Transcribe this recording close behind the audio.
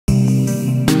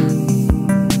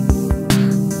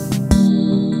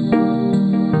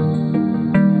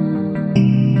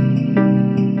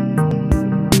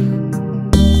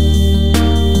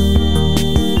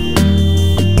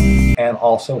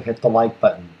also hit the like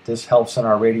button. This helps in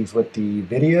our ratings with the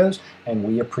videos, and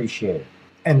we appreciate it.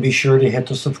 And be sure to hit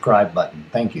the subscribe button.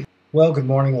 Thank you. Well, good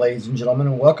morning, ladies and gentlemen,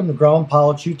 and welcome to Grumman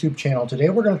Pilot's YouTube channel. Today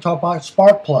we're going to talk about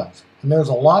spark plugs. And there's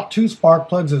a lot to spark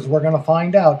plugs, as we're going to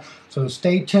find out. So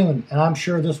stay tuned, and I'm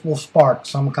sure this will spark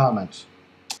some comments.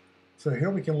 So here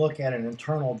we can look at an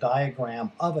internal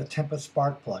diagram of a Tempest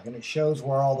spark plug, and it shows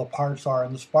where all the parts are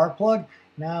in the spark plug.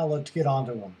 Now let's get on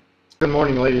to them. Good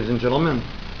morning, ladies and gentlemen.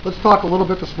 Let's talk a little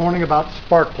bit this morning about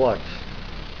spark plugs.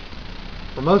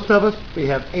 For most of us, we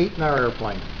have 8 in our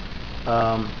airplane.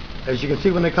 As you can see,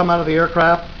 when they come out of the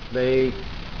aircraft, they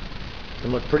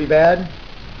can look pretty bad.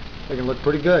 They can look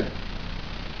pretty good.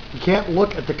 You can't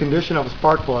look at the condition of a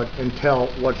spark plug and tell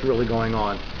what's really going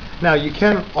on. Now, you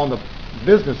can on the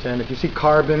business end, if you see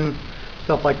carbon,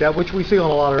 stuff like that, which we see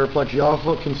on a lot of air plugs. You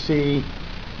also can see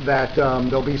that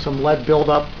there'll be some lead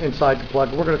buildup inside the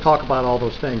plug. We're going to talk about all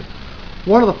those things.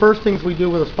 One of the first things we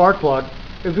do with a spark plug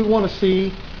is we want to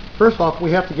see, first off,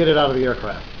 we have to get it out of the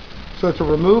aircraft. So to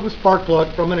remove a spark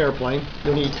plug from an airplane,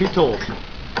 you need 2 tools.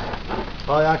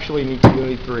 I actually need 2, you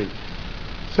need 3.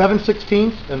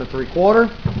 7/16 and a 3/4.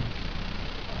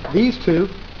 These 2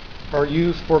 are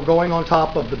used for going on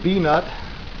top of the B-nut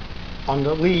on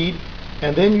the lead,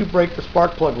 and then you break the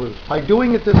spark plug loose. By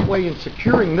doing it this way and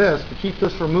securing this to keep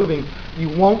this from moving, you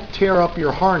won't tear up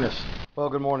your harness. Well,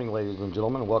 good morning, ladies and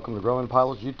gentlemen. Welcome to Grumman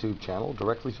Pilot's YouTube channel,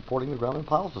 directly supporting the Grumman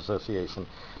Pilots Association.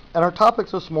 And our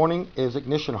topics this morning is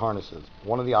ignition harnesses.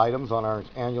 One of the items on our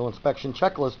annual inspection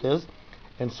checklist is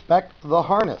inspect the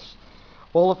harness.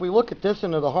 Well, if we look at this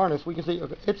end of the harness, we can see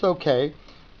it's okay.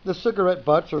 The cigarette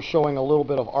butts are showing a little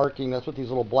bit of arcing. That's what these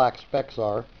little black specks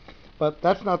are. But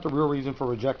that's not the real reason for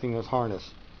rejecting this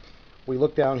harness. We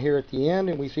look down here at the end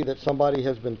and we see that somebody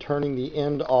has been turning the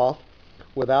end off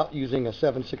without using a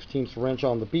 7/16 wrench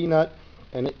on the B-nut,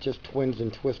 and it just twins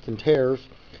and twists and tears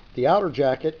the outer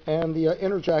jacket, and the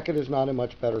inner jacket is not in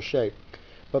much better shape.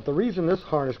 But the reason this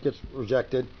harness gets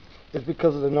rejected is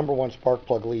because of the number 1 spark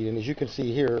plug lead, and as you can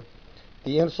see here,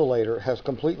 the insulator has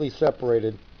completely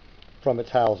separated from its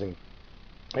housing.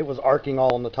 It was arcing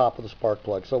all on the top of the spark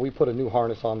plug, so we put a new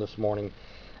harness on this morning.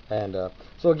 And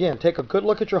so again, take a good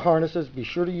look at your harnesses. Be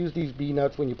sure to use these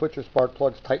B-nuts when you put your spark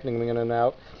plugs, tightening them in and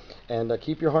out, and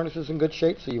keep your harnesses in good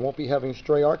shape so you won't be having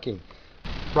stray arcing.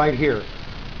 Right here.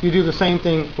 You do the same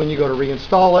thing when you go to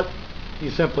reinstall it. You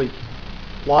simply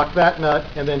lock that nut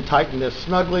and then tighten this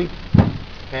snugly,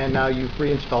 and now you've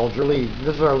reinstalled your lead.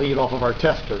 This is our lead off of our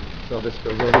tester, so this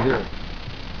goes over here.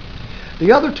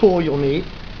 The other tool you'll need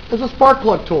is a spark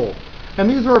plug tool, and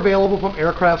these are available from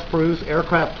Aircraft Spruce,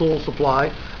 Aircraft Tool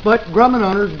Supply. But Grumman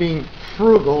owners, being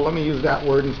frugal, let me use that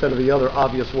word instead of the other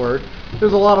obvious word,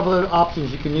 there's a lot of other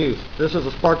options you can use. This is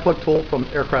a spark plug tool from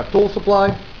Aircraft Tool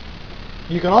Supply.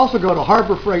 You can also go to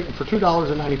Harbor Freight and for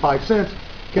 $2.95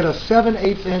 get a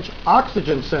 7/8"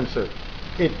 oxygen sensor.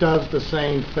 It does the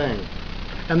same thing.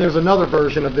 And there's another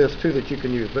version of this too that you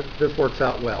can use, but this works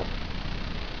out well.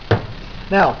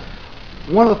 Now,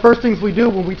 one of the first things we do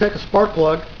when we take a spark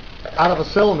plug out of a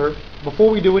cylinder, before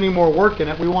we do any more work in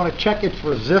it, we want to check its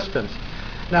resistance.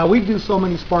 Now, we do so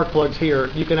many spark plugs here,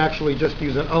 you can actually just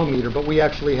use an ohm meter, but we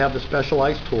actually have the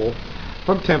specialized tool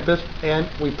from Tempest, and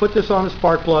we put this on the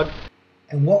spark plug.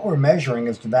 And what we're measuring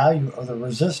is the value of the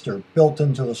resistor built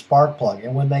into the spark plug,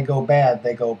 and when they go bad,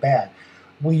 they go bad.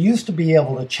 We used to be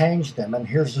able to change them, and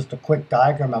here's just a quick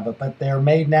diagram of it, but they're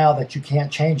made now that you can't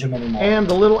change them anymore. And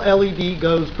the little LED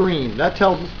goes green. That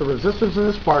tells us the resistance in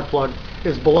the spark plug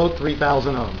is below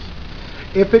 3,000 ohms.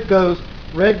 If it goes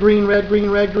red, green, red, green,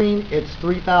 red, green, it's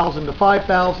 3,000 to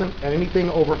 5,000, and anything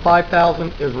over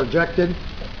 5,000 is rejected.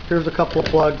 Here's a couple of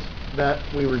plugs that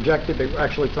we rejected. They were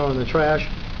actually thrown in the trash.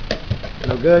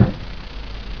 No good.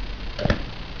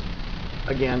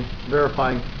 Again,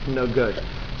 verifying no good.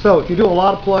 So if you do a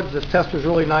lot of plugs, this tester is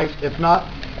really nice. If not,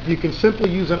 you can simply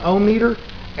use an ohm meter,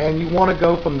 and you want to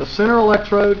go from the center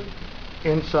electrode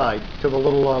inside to the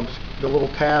little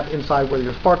tab inside where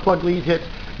your spark plug lead hits.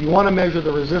 You want to measure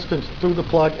the resistance through the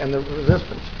plug and the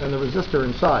resistance and the resistor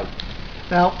inside.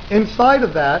 Now, inside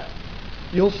of that,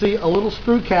 you'll see a little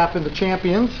screw cap in the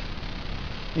Champions.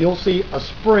 You'll see a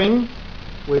spring,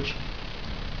 which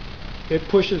it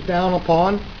pushes down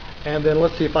upon. And then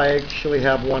let's see if I actually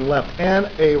have one left, and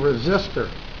a resistor.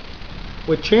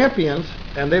 With Champions,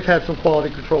 and they've had some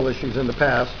quality control issues in the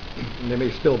past, and they may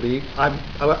still be.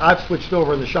 I've switched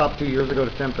over in the shop 2 years ago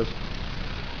to Tempest.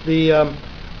 The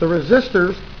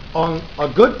resistors on a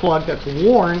good plug that's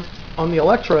worn on the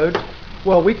electrodes,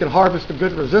 well, we can harvest a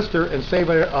good resistor and save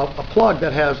a plug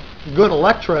that has good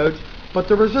electrodes, but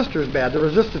the resistor is bad. The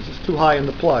resistance is too high in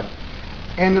the plug.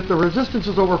 and if the resistance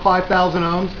is over 5,000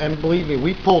 ohms, and believe me,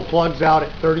 we pulled plugs out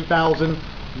at 30,000,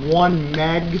 1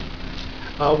 meg.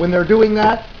 When they're doing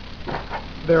that,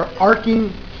 they're arcing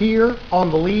here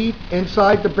on the lead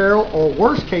inside the barrel, or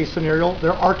worst case scenario,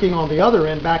 they're arcing on the other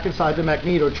end back inside the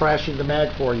magneto, trashing the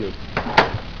mag for you.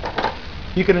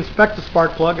 You can inspect the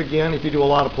spark plug. Again, if you do a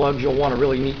lot of plugs, you'll want a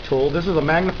really neat tool. This is a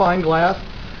magnifying glass.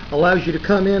 Allows you to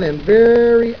come in and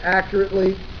very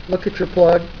accurately look at your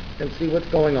plug and see what's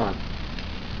going on.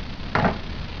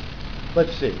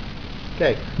 Let's see.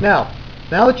 Okay, now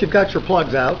that you've got your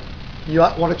plugs out, you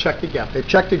want to check the gap. They've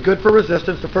checked it good for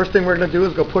resistance. The first thing we're going to do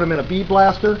is go put them in a bead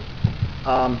blaster,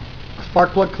 a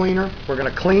spark plug cleaner. We're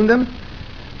going to clean them.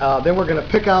 Then we're going to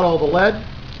pick out all the lead.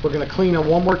 We're going to clean them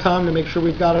one more time to make sure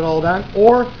we've got it all done.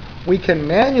 Or we can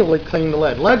manually clean the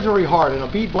lead. Lead's very hard, and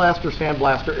a bead blaster, sand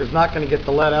blaster is not going to get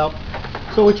the lead out.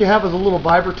 So what you have is a little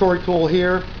vibratory tool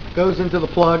here, goes into the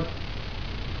plug,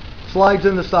 slides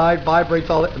in the side,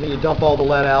 vibrates all it, and then you dump all the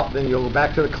lead out. Then you'll go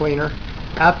back to the cleaner.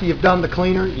 After you've done the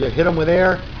cleaner, you hit them with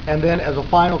air, and then as a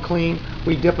final clean,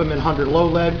 we dip them in 100 low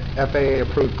lead, FAA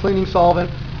approved cleaning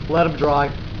solvent, let them dry,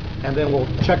 and then we'll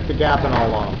check the gap and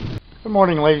all on them. Good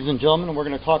morning, ladies and gentlemen, and we're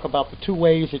going to talk about the 2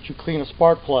 ways that you clean a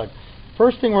spark plug.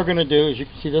 First thing we're going to do is, you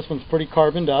can see this one's pretty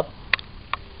carboned up,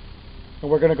 and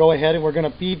we're going to go ahead and we're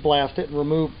going to bead blast it and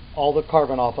remove all the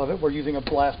carbon off of it. We're using a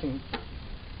blasting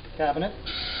cabinet.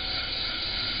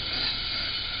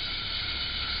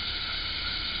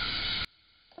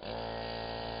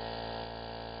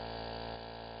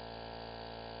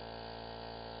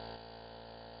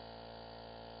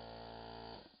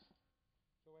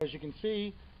 As you can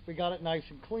see, we got it nice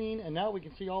and clean, and now we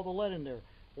can see all the lead in there.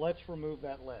 Let's remove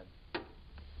that lead.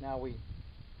 Now we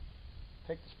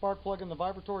take the spark plug and the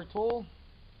vibratory tool.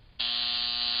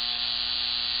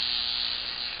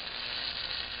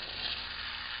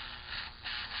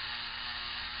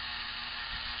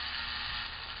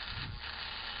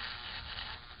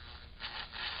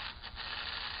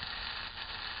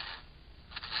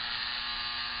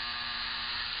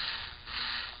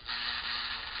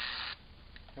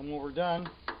 And when we're done,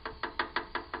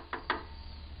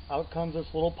 out comes this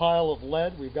little pile of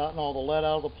lead. We've gotten all the lead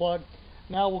out of the plug.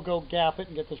 Now we'll go gap it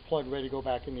and get this plug ready to go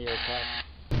back in the aircraft.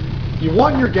 You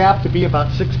want your gap to be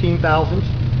about 16 thousandths.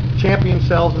 Champion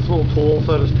sells this little tool,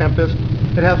 so does Tempest.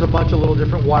 It has a bunch of little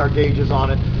different wire gauges on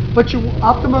it. But your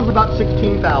optimum is about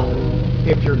 16 thousandths.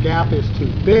 If your gap is too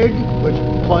big, which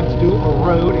plugs do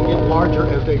erode and get larger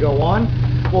as they go on,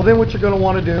 well then what you're going to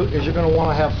want to do is you're going to want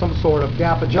to have some sort of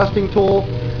gap adjusting tool.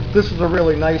 This is a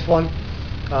really nice one.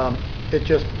 It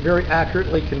just very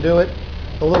accurately can do it.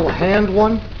 The little hand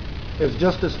one is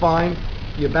just as fine.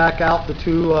 You back out the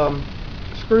 2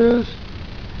 screws,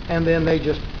 and then they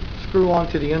just screw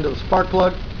onto the end of the spark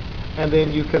plug, and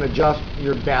then you can adjust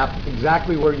your gap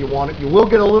exactly where you want it. You will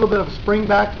get a little bit of a spring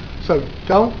back, so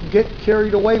don't get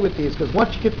carried away with these, because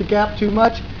once you get the gap too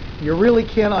much, you really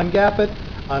can't ungap it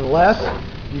unless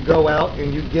you go out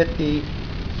and you get the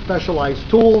specialized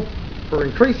tool for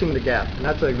increasing the gap, and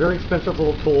that's a very expensive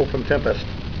little tool from Tempest.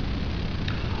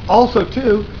 Also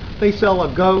too, they sell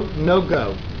a go,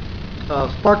 no-go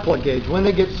spark plug gauge. When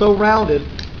they get so rounded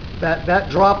that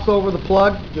drops over the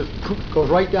plug, just goes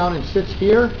right down and sits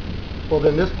here, well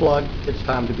then this plug, it's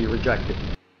time to be rejected.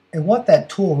 And what that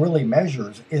tool really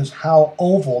measures is how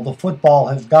oval the football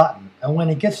has gotten. And when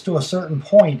it gets to a certain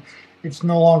point, it's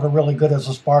no longer really good as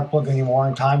a spark plug anymore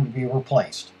and time to be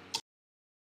replaced.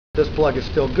 This plug is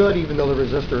still good even though the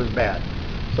resistor is bad.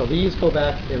 So these go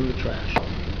back in the trash.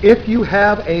 If you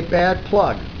have a bad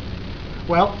plug,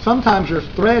 well, sometimes your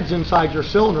threads inside your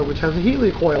cylinder, which has a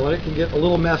helicoil in it, can get a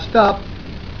little messed up.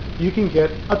 You can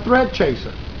get a thread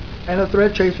chaser. And a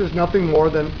thread chaser is nothing more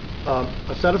than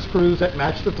a set of screws that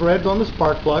match the threads on the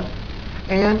spark plug,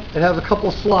 and it has a couple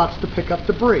of slots to pick up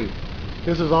debris.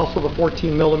 This is also the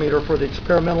 14 millimeter for the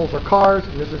experimentals or cars,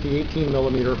 and this is the 18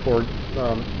 millimeter for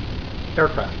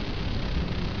aircraft.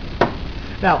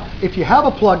 Now, if you have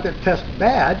a plug that tests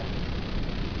bad,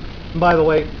 and by the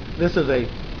way, this is a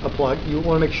plug, you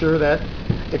want to make sure that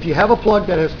if you have a plug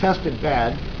that has tested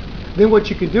bad, then what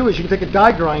you can do is you can take a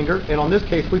die grinder, and on this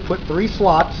case we put 3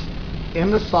 slots in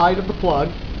the side of the plug,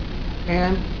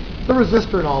 and the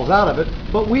resistor and all is out of it,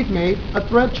 but we've made a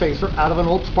thread chaser out of an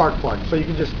old spark plug. So you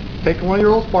can just take one of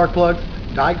your old spark plugs,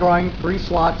 die grind 3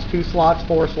 slots, 2 slots,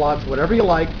 4 slots, whatever you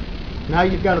like. Now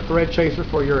you've got a thread chaser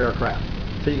for your aircraft.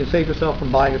 So you can save yourself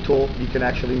from buying a tool. You can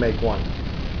actually make one.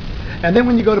 And then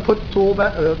when you go to put the tool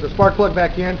back, the spark plug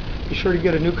back in, be sure to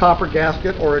get a new copper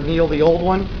gasket or anneal the old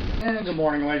one. And good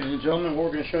morning, ladies and gentlemen. What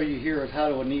we're going to show you here is how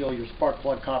to anneal your spark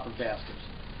plug copper gaskets.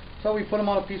 So we put them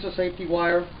on a piece of safety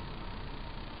wire,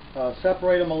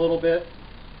 separate them a little bit.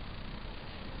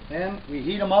 Then we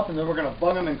heat them up, and then we're going to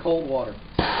bung them in cold water.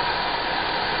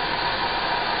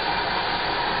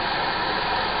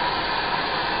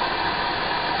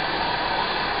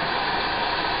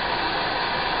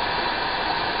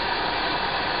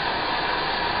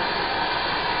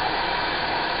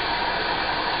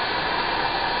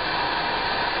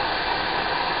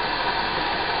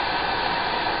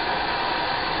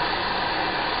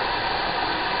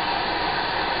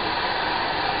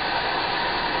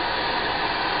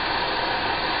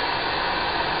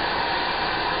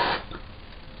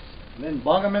 And then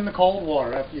bung them in the cold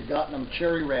water after you've gotten them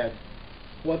cherry red.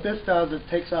 What this does, it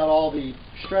takes out all the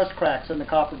stress cracks in the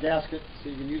copper gasket, so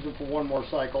you can use them for one more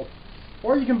cycle.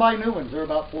 Or you can buy new ones. They're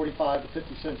about 45 to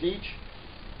 50 cents each.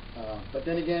 But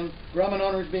then again, Grumman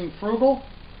owners being frugal,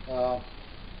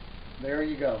 there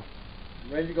you go.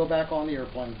 Ready to go back on the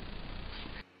airplane.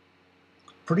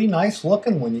 Pretty nice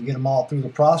looking when you get them all through the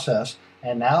process.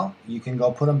 And now you can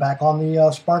go put them back on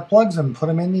the spark plugs and put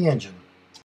them in the engine.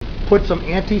 Put some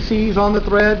anti-seize on the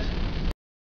threads.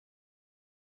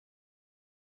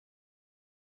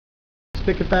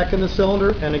 Stick it back in the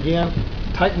cylinder, and again,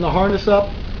 tighten the harness up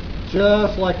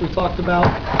just like we talked about.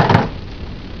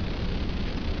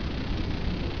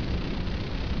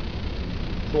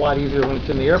 It's a lot easier when it's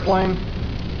in the airplane.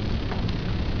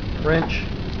 Wrench,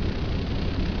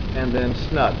 and then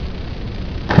snug.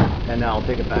 And now I'll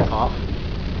take it back off.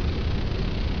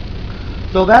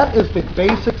 So that is the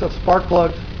basics of spark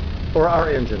plugs for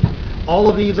our engine. All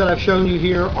of these that I've shown you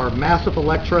here are massive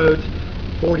electrodes,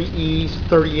 40Es,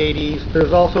 38Es.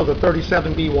 There's also the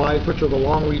 37BYs, which are the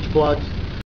long reach plugs.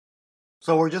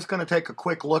 So we're just going to take a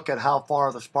quick look at how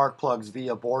far the spark plugs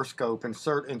via bore scope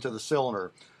insert into the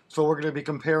cylinder. So we're going to be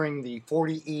comparing the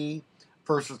 40E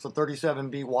versus the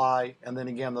 37BY, and then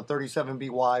again the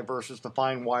 37BY versus the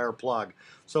fine wire plug.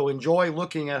 So enjoy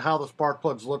looking at how the spark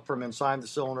plugs look from inside the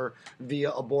cylinder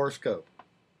via a bore scope.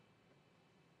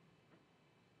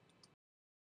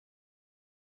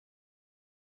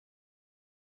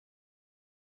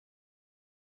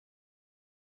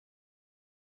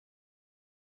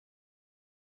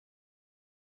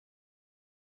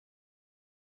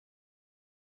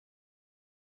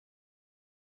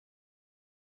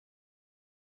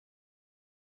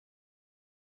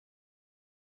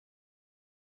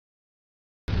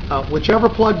 Whichever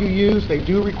plug you use, they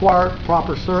do require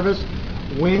proper service.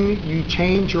 When you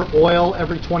change your oil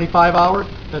every 25 hours,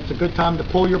 that's a good time to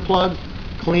pull your plugs,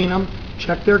 clean them,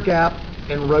 check their gap,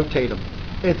 and rotate them.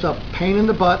 It's a pain in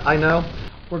the butt, I know.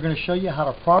 We're going to show you how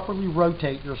to properly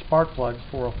rotate your spark plugs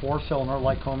for a 4-cylinder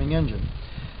Lycoming engine.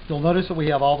 You'll notice that we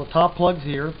have all the top plugs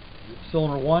here,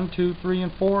 cylinder 1, 2, 3,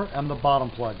 and 4, and the bottom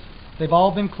plugs. They've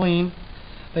all been cleaned.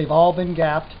 They've all been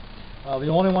gapped. The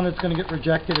only one that's going to get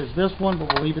rejected is this one,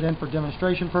 but we'll leave it in for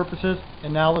demonstration purposes.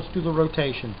 And now let's do the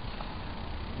rotation.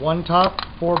 1 top,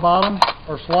 4 bottom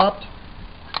are swapped.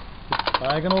 The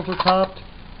diagonals are topped.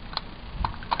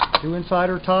 2 inside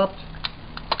are topped,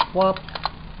 swapped,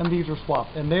 and these are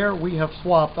swapped. And there we have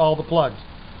swapped all the plugs.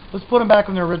 Let's put them back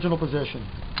in their original position.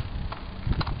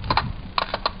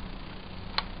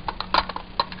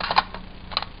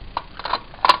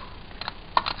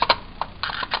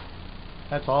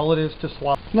 That's all it is to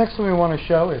swap. Next thing we want to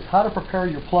show is how to prepare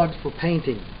your plugs for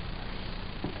painting.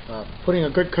 Putting a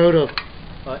good coat of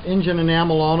engine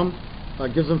enamel on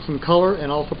them gives them some color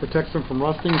and also protects them from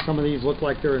rusting. Some of these look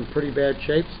like they're in pretty bad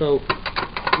shape, so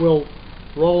we'll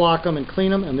roll lock them and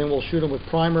clean them, and then we'll shoot them with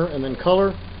primer and then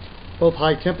color, both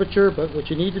high temperature. But what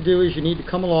you need to do is you need to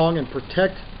come along and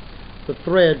protect the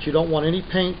threads. You don't want any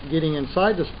paint getting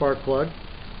inside the spark plug,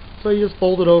 so you just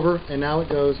fold it over, and now it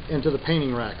goes into the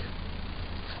painting rack.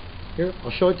 Here,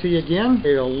 I'll show it to you again.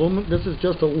 This is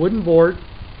just a wooden board,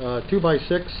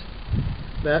 2x6,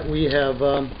 that we have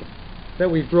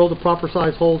we've drilled the proper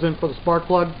size holes in for the spark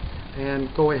plug,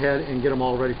 and go ahead and get them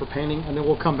all ready for painting, and then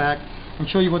we'll come back and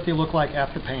show you what they look like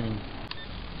after painting.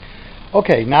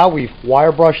 Okay, now we've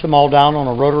wire brushed them all down on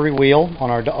a rotary wheel on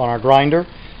our grinder.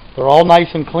 They're all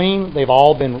nice and clean. They've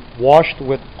all been washed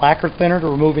with lacquer thinner to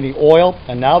remove any oil,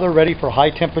 and now they're ready for high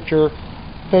temperature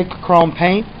fake chrome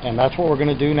paint, and that's what we're going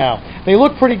to do now. They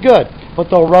look pretty good, but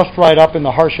they'll rust right up in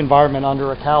the harsh environment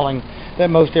under a cowling that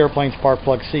most airplane spark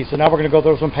plugs see. So now we're going to go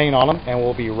throw some paint on them, and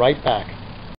we'll be right back.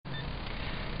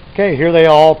 Okay, here they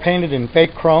are all painted in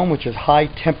fake chrome, which is high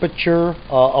temperature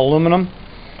aluminum.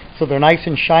 So they're nice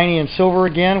and shiny and silver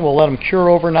again. We'll let them cure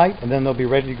overnight, and then they'll be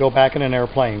ready to go back in an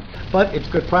airplane. But it's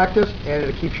good practice, and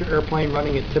it keeps your airplane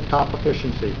running at tip-top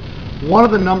efficiency. One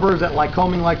of the numbers that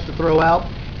Lycoming likes to throw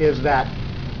out is that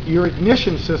your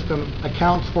ignition system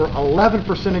accounts for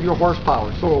 11% of your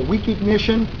horsepower. So a weak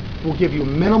ignition will give you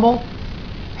minimal.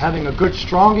 Having a good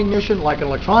strong ignition, like an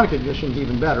electronic ignition, is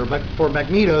even better. But for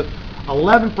magnetos,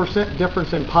 11%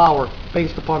 difference in power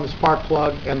based upon the spark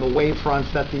plug and the wave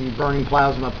fronts that the burning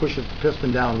plasma pushes the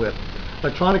piston down with.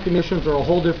 Electronic ignitions are a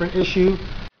whole different issue.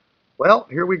 Well,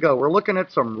 here we go. We're looking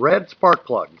at some red spark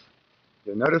plugs.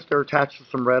 You'll notice they're attached to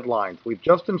some red lines. We've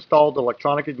just installed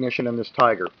electronic ignition in this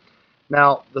Tiger.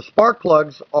 Now, the spark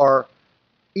plugs are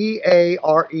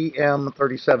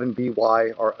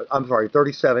EAREM37BY, or I'm sorry,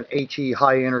 37HE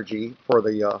high energy for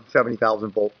the 70,000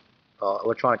 volt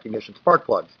electronic ignition spark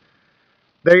plugs.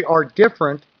 They are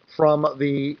different from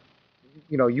the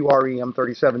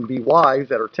UREM37BYs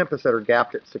that are Tempest that are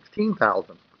gapped at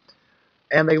 16,000.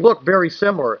 And they look very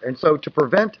similar. And so to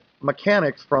prevent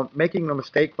mechanics from making a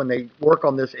mistake when they work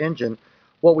on this engine,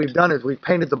 what we've done is we've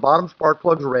painted the bottom spark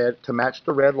plugs red to match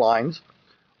the red lines.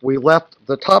 We left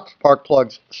the top spark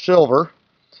plugs silver,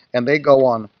 and they go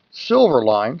on silver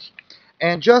lines.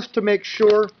 And just to make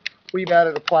sure, we've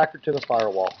added a placard to the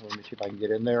firewall. Let me see if I can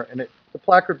get in there. And the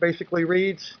placard basically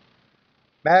reads,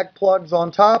 mag plugs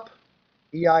on top,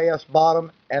 EIS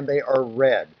bottom, and they are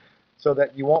red, so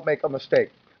that you won't make a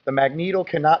mistake. The magneto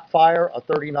cannot fire a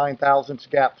 39 thousandths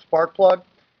gap spark plug.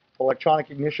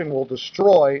 Electronic ignition will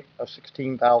destroy a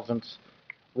 16 thousandths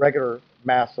regular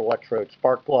mass electrode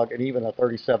spark plug and even a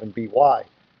 37BY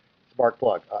spark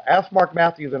plug. Ask Mark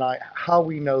Matthews and I how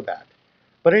we know that.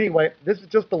 But anyway, this is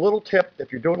just a little tip.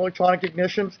 If you're doing electronic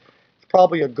ignitions, it's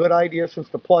probably a good idea, since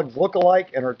the plugs look alike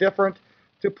and are different,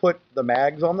 to put the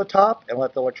mags on the top and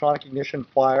let the electronic ignition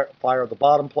fire the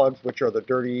bottom plugs, which are the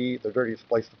dirtiest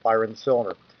place to fire in the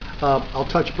cylinder. I'll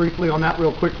touch briefly on that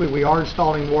real quickly. We are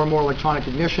installing more and more electronic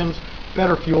ignitions,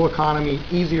 better fuel economy,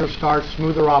 easier start,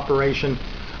 smoother operation,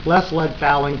 less lead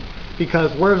fouling,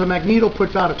 because whereas a magneto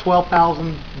puts out a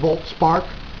 12,000 volt spark,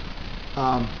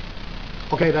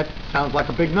 okay, that sounds like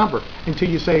a big number until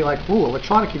you say, like, ooh,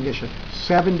 electronic ignition,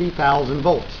 70,000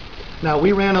 volts. Now,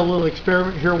 we ran a little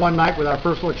experiment here one night with our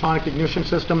first electronic ignition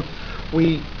system.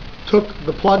 We took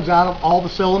the plugs out of all the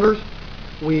cylinders.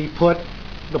 We put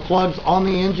the plugs on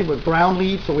the engine with ground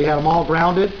leads, so we had them all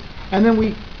grounded, and then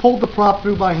we pulled the prop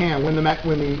through by hand. When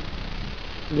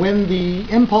the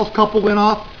impulse couple went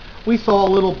off, we saw a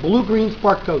little blue-green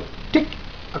spark go tick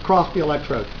across the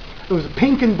electrode. It was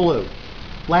pink and blue.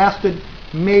 Lasted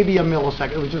maybe a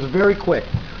millisecond. It was just very quick.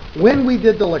 When we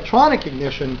did the electronic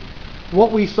ignition,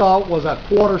 what we saw was a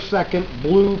quarter-second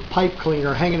blue pipe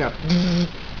cleaner hanging up,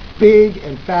 big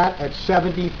and fat at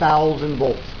 70,000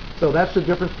 volts. So that's the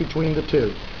difference between the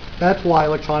two. That's why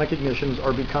electronic ignitions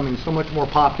are becoming so much more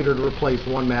popular to replace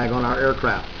one mag on our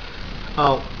aircraft.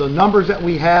 The numbers that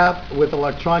we have with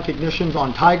electronic ignitions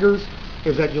on Tigers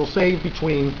is that you'll save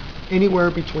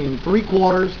anywhere between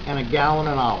 3/4 and a gallon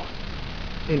an hour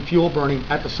in fuel burning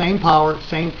at the same power,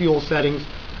 same fuel settings,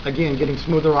 again, getting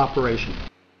smoother operation.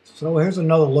 So here's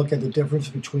another look at the difference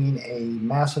between a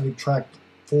massive eject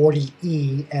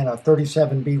 40E and a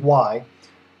 37BY.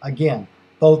 Again,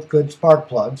 both good spark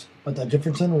plugs, but the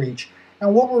difference in reach.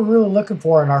 And what we're really looking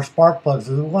for in our spark plugs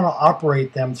is we want to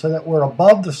operate them so that we're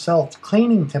above the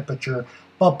self-cleaning temperature,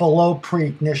 but below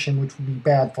pre-ignition, which would be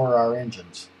bad for our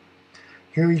engines.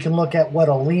 Here you can look at what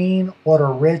a lean, what a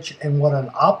rich, and what an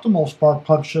optimal spark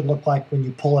plug should look like when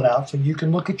you pull it out. So you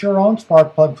can look at your own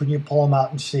spark plugs when you pull them out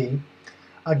and see.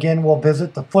 Again, we'll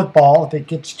visit the football. If it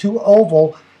gets too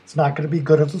oval, it's not going to be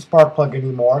good as a spark plug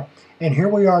anymore. And here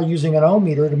we are using an ohm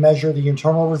meter to measure the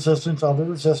internal resistance of the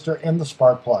resistor in the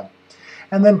spark plug.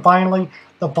 And then finally,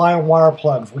 the fine wire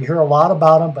plugs. We hear a lot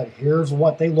about them, but here's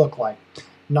what they look like.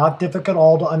 Not difficult at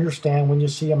all to understand when you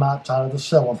see them outside of the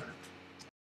cylinder.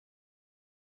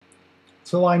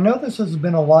 So I know this has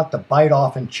been a lot to bite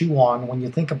off and chew on when you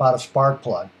think about a spark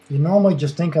plug. You normally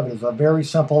just think of it as a very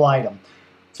simple item.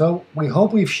 So we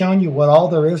hope we've shown you what all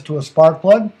there is to a spark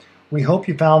plug. We hope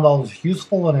you found those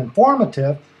useful and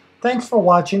informative. Thanks for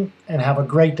watching, and have a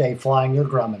great day flying your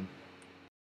Grumman.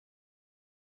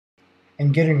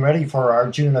 And getting ready for our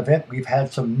June event, we've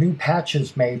had some new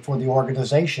patches made for the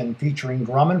organization featuring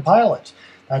Grumman pilots.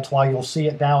 That's why you'll see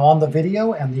it now on the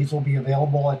video, and these will be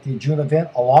available at the June event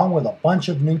along with a bunch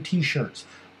of new t-shirts.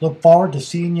 Look forward to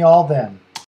seeing you all then.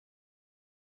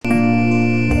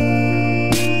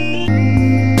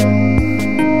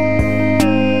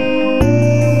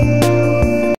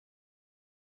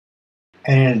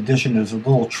 And in addition, there's a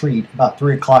little treat about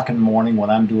 3 o'clock in the morning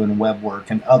when I'm doing web work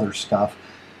and other stuff.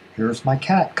 Here's my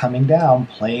cat coming down,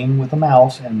 playing with a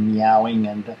mouse and meowing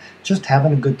and just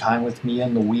having a good time with me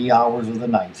in the wee hours of the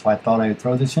night. So I thought I'd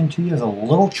throw this into you as a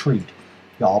little treat.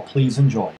 Y'all please enjoy.